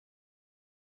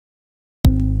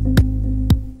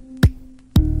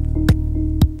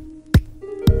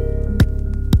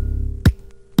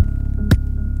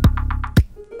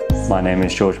My name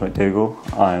is George McDougall.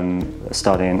 I'm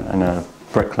studying in a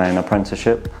bricklaying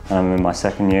apprenticeship and I'm in my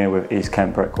second year with East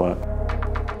Kent Brickwork.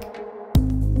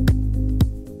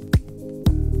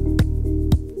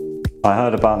 I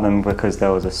heard about them because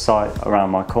there was a site around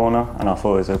my corner and I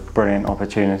thought it was a brilliant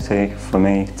opportunity for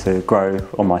me to grow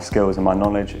on my skills and my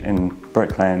knowledge in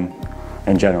bricklaying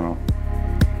in general.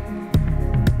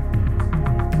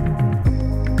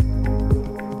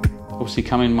 Obviously,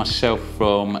 coming myself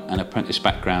from an apprentice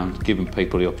background, giving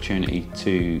people the opportunity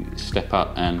to step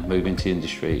up and move into the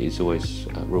industry is always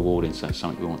rewarding, so it's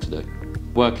something we want to do.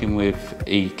 Working with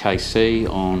EKC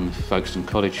on Folkestone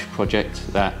College project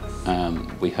that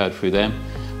we heard through them.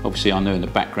 Obviously, I know in the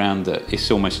background that it's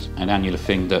almost an annular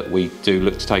thing that we do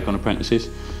look to take on apprentices,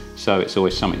 so it's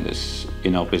always something that's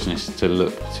in our business to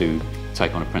look to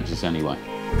take on apprentices anyway.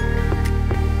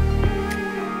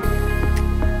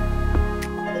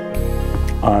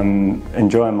 I'm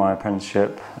enjoying my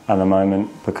apprenticeship at the moment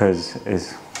because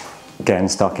it's getting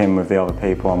stuck in with the other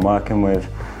people I'm working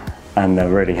with and they're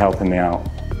really helping me out.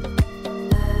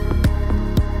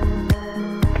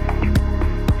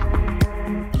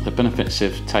 The benefits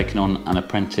of taking on an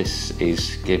apprentice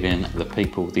is giving the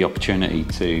people the opportunity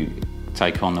to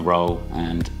take on the role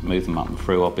and move them up and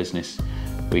through our business.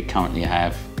 We currently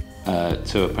have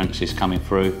 2 apprentices coming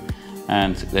through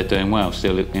and they're doing well,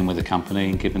 still in with the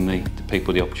company and giving the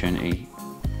people the opportunity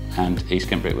and East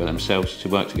Kent Brickwork themselves to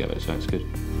work together, so it's good.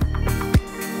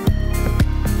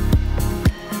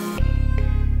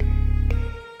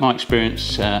 My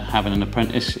experience having an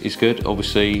apprentice is good.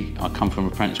 Obviously, I come from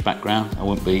an apprentice background. I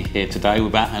wouldn't be here today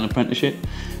without an apprenticeship.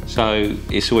 So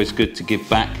it's always good to give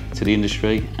back to the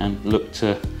industry and look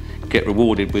to get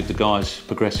rewarded with the guys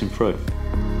progressing through.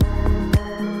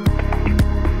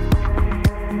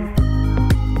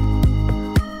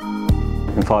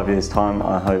 In 5 years' time,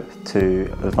 I hope to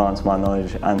advance my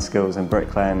knowledge and skills in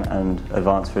bricklaying and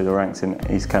advance through the ranks in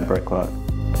East Kent Brickwork.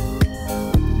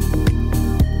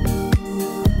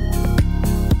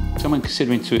 Someone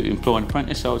considering to employ an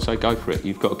apprentice, I would say go for it.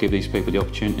 You've got to give these people the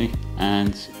opportunity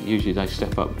and usually they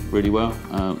step up really well.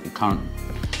 The current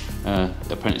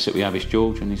apprentice that we have is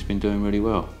George and he's been doing really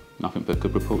well. Nothing but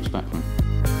good reports back from him.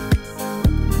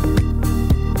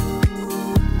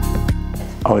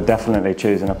 I would definitely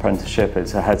choose an apprenticeship.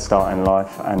 It's a head start in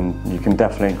life and you can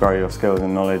definitely grow your skills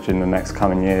and knowledge in the next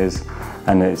coming years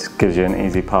and it gives you an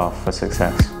easy path for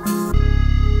success.